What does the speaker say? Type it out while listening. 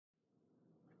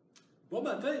Bon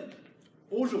matin!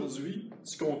 Aujourd'hui,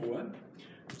 ce qu'on voit,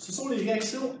 ce sont les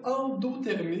réactions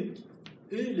endothermiques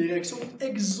et les réactions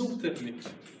exothermiques.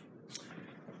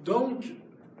 Donc,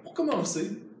 pour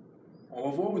commencer, on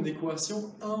va voir une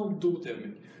équation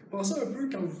endothermique. Pensez un peu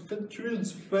quand vous faites cuire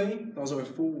du pain dans un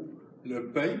four. Le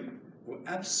pain va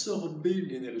absorber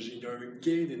l'énergie, il y a un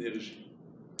gain d'énergie.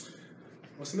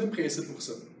 C'est le même principe pour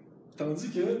ça. Tandis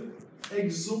que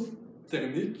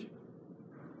exothermique,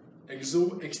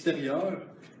 exo extérieur,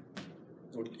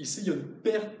 donc ici il y a une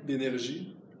perte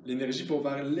d'énergie, l'énergie va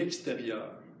vers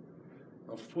l'extérieur.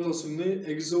 Donc il faut s'en souvenir,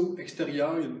 exo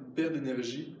extérieur, il y a une perte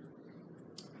d'énergie.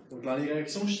 Donc dans les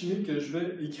réactions chimiques que je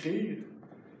vais écrire,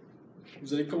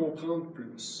 vous allez comprendre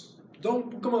plus. Donc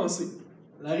pour commencer,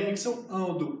 la réaction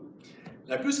endo.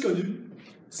 La plus connue,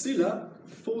 c'est la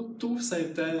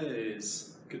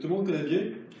photosynthèse, que tout le monde connaît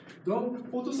bien. Donc,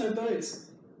 photosynthèse.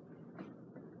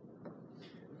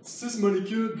 6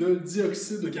 molécules de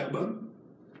dioxyde de carbone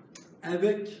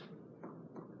avec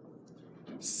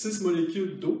 6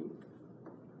 molécules d'eau.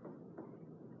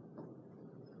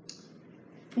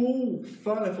 Pour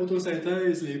faire la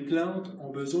photosynthèse, les plantes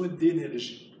ont besoin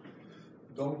d'énergie.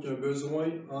 Donc, il y a un besoin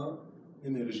en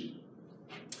énergie.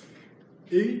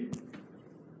 Et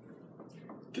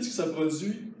qu'est-ce que ça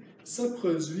produit? Ça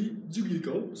produit du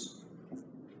glucose.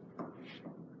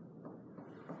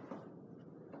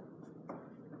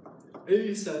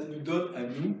 Et ça nous donne à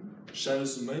nous, chers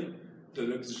humains, de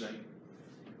l'oxygène.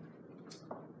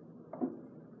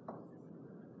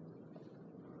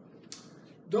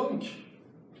 Donc,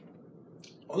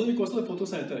 on a une équation de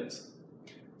photosynthèse.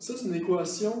 Ça, c'est une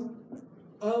équation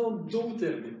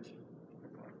endothermique.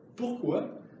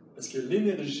 Pourquoi? Parce que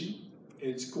l'énergie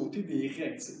est du côté des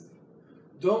réactifs.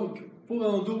 Donc, pour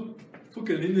endo, il faut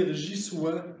que l'énergie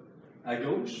soit à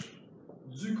gauche,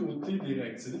 du côté des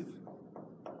réactifs.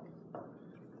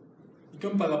 Et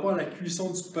comme par rapport à la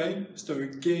cuisson du pain, c'est un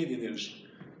gain d'énergie.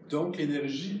 Donc,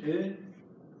 l'énergie est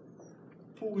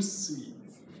positive.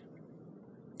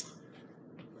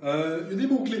 Il y a des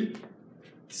mots-clés.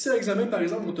 Si à l'examen, par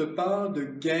exemple, on te parle de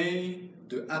gain,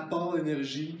 de apport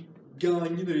d'énergie,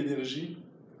 gagner de l'énergie,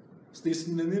 c'est des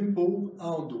synonymes pour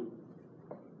endo.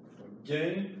 Donc,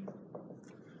 gain,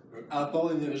 un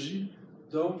apport d'énergie,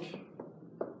 donc,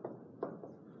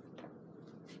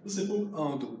 c'est pour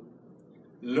endo.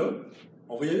 Là,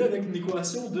 on va y aller avec une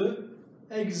équation de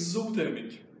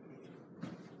exothermique.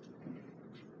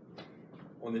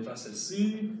 On efface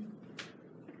celle-ci.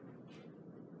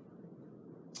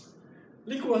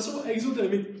 L'équation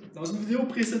exothermique. Dans une vidéo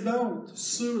précédente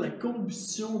sur la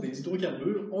combustion des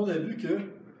hydrocarbures, on a vu que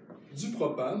du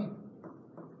propane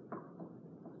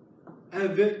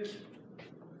avec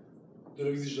de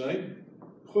l'oxygène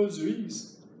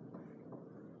produisent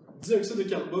dioxyde de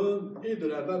carbone et de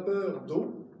la vapeur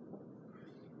d'eau.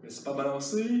 Mais c'est pas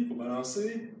balancé, il faut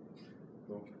balancer.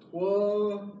 Donc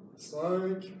 3,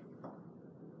 5,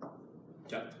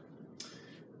 4.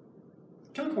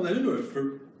 Quand on allume un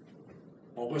feu,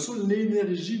 on reçoit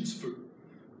l'énergie du feu.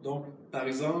 Donc, par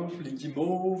exemple, les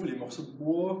guimauves, les morceaux de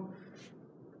bois,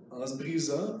 en se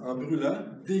brisant, en brûlant,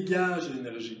 dégagent de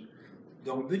l'énergie.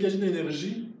 Donc, dégager de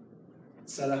l'énergie,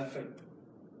 ça la faim.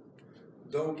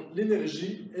 Donc,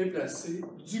 l'énergie est placée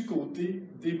du côté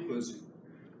des produits.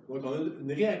 Donc, on a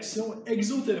une réaction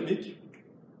exothermique,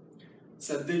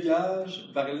 ça dégage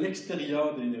vers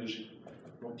l'extérieur de l'énergie.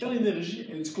 Donc, quand l'énergie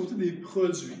est du côté des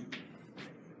produits,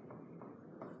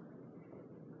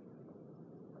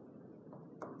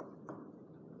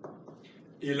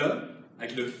 et là,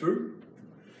 avec le feu,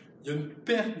 il y a une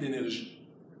perte d'énergie.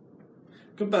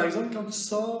 Comme par exemple, quand tu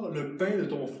sors le pain de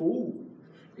ton four,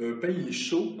 le pain il est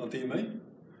chaud dans tes mains,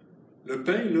 le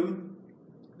pain là,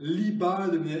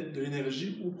 libère de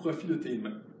l'énergie au profit de tes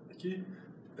mains. Okay?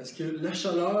 Parce que la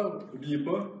chaleur, n'oubliez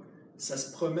pas, ça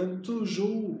se promène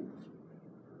toujours.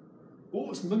 Oh,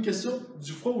 c'est une bonne question.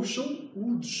 Du froid au chaud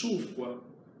ou du chaud au froid?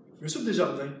 Monsieur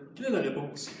Desjardins, quelle est la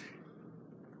réponse?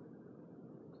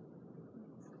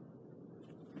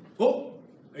 Oh!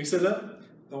 Excellent!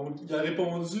 Donc, il a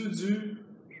répondu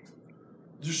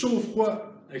du chaud au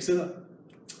froid. Excellent.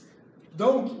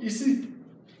 Donc, ici,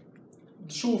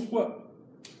 du chaud au froid.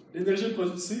 L'énergie est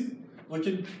produite ici. Donc,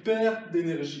 il y a une perte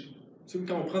d'énergie. C'est comme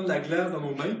quand on prend de la glace dans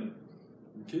nos mains.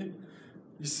 Okay?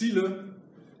 Ici, là,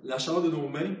 la chaleur de nos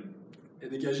mains est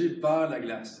dégagée vers la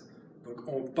glace. Donc,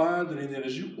 on perd de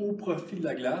l'énergie au profit de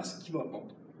la glace qui va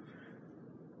fondre.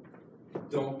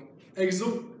 Donc,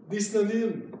 exo, des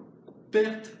synonymes.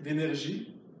 Perte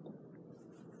d'énergie,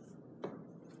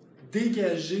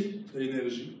 dégager de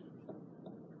l'énergie,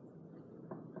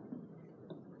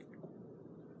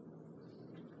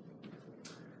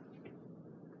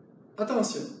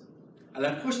 attention, à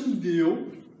la prochaine vidéo,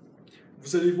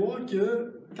 vous allez voir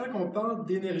que quand on parle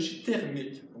d'énergie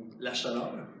thermique, donc la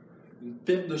chaleur, une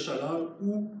perte de chaleur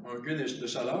ou un gain de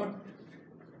chaleur,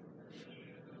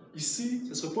 ici, ce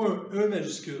ne sera pas un E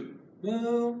majuscule.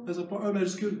 Non, ce ne sera pas un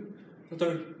majuscule. C'est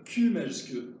un Q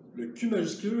majuscule. Le Q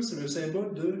majuscule, c'est le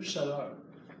symbole de chaleur.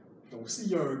 Donc, s'il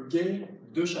y a un gain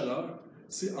de chaleur,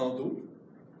 c'est endo.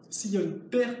 S'il y a une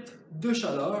perte de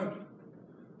chaleur,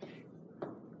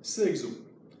 c'est exo.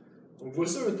 Donc,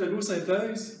 voici un tableau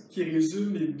synthèse qui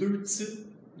résume les deux types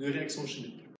de réactions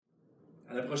chimiques.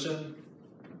 À la prochaine!